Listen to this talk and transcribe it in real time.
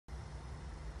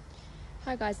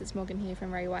Hi guys, it's Morgan here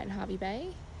from Ray White and Harvey Bay.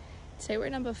 Today we're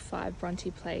at number 5 Bronte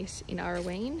Place in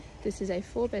Urraween. This is a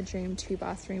 4-bedroom,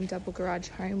 2-bathroom, double garage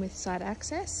home with side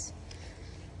access.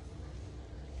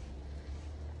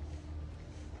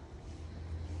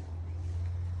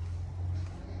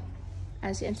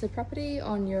 As you enter the property,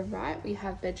 on your right we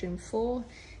have bedroom 4.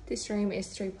 This room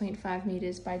is 3.5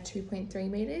 metres by 2.3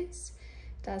 metres.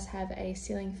 It does have a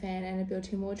ceiling fan and a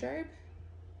built-in wardrobe.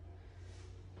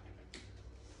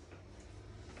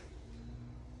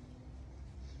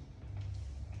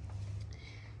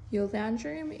 Your lounge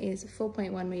room is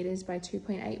 4.1 metres by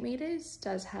 2.8 metres,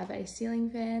 does have a ceiling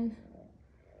fan.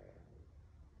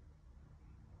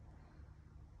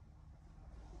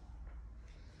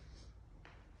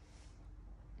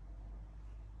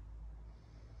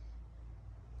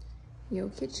 Your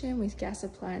kitchen with gas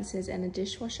appliances and a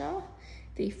dishwasher.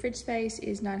 The fridge space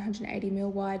is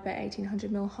 980mm wide by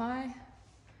 1800mm high.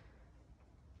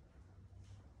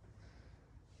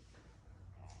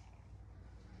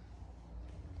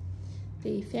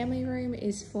 The family room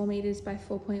is 4 metres by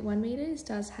 4.1 metres,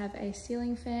 does have a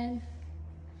ceiling fan.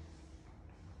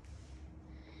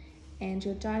 And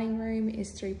your dining room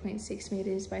is 3.6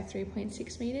 metres by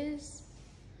 3.6 metres.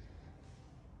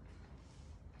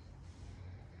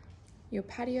 Your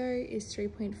patio is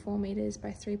 3.4 metres by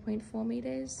 3.4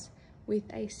 metres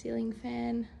with a ceiling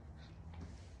fan.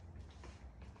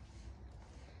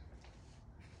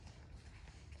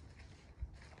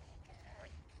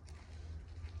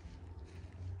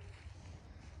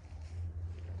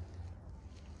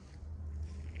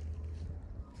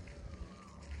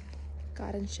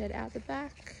 Garden shed out the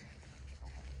back.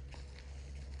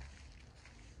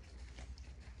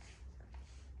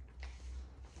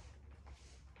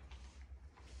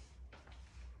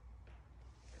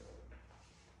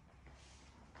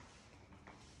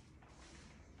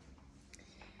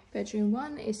 Bedroom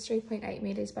 1 is 3.8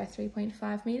 metres by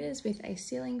 3.5 metres with a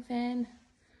ceiling fan.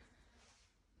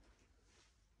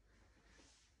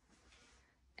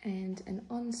 And an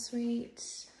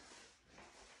ensuite.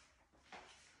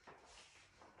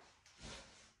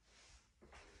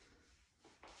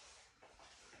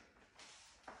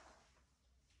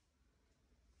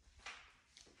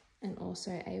 And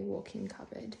also a walk-in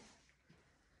cupboard.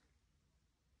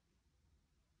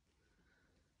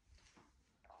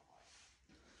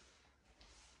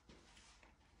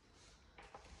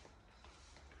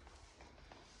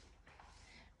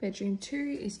 Bedroom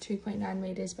 2 is 2.9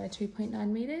 metres by 2.9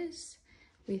 metres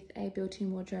with a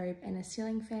built-in wardrobe and a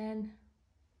ceiling fan.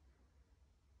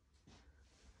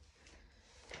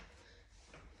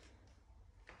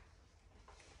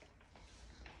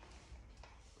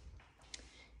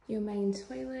 Your main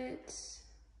toilet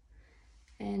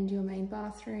and your main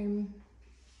bathroom.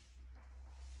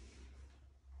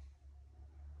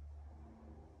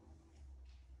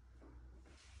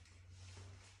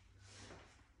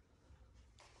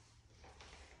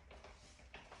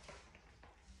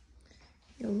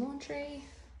 Your laundry.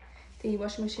 The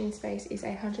washing machine space is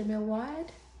 800mm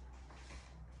wide.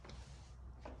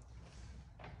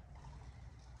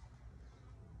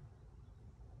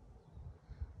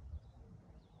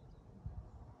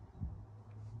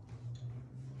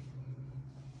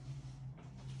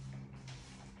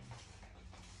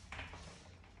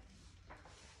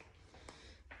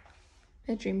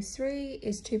 Bedroom 3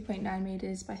 is 2.9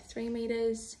 metres by 3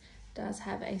 metres, does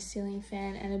have a ceiling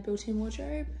fan and a built-in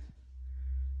wardrobe.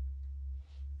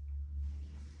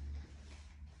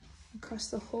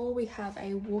 Across the hall we have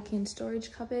a walk-in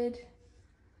storage cupboard.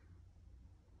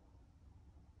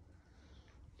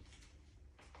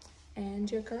 And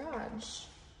your garage.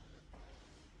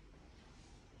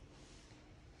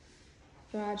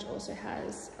 Garage also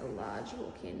has a large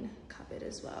walk-in cupboard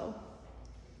as well.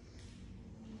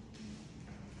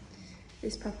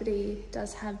 This property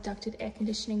does have ducted air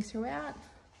conditioning throughout.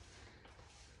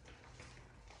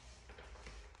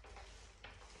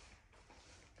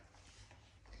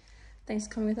 Thanks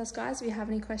for coming with us, guys. If you have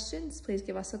any questions, please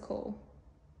give us a call.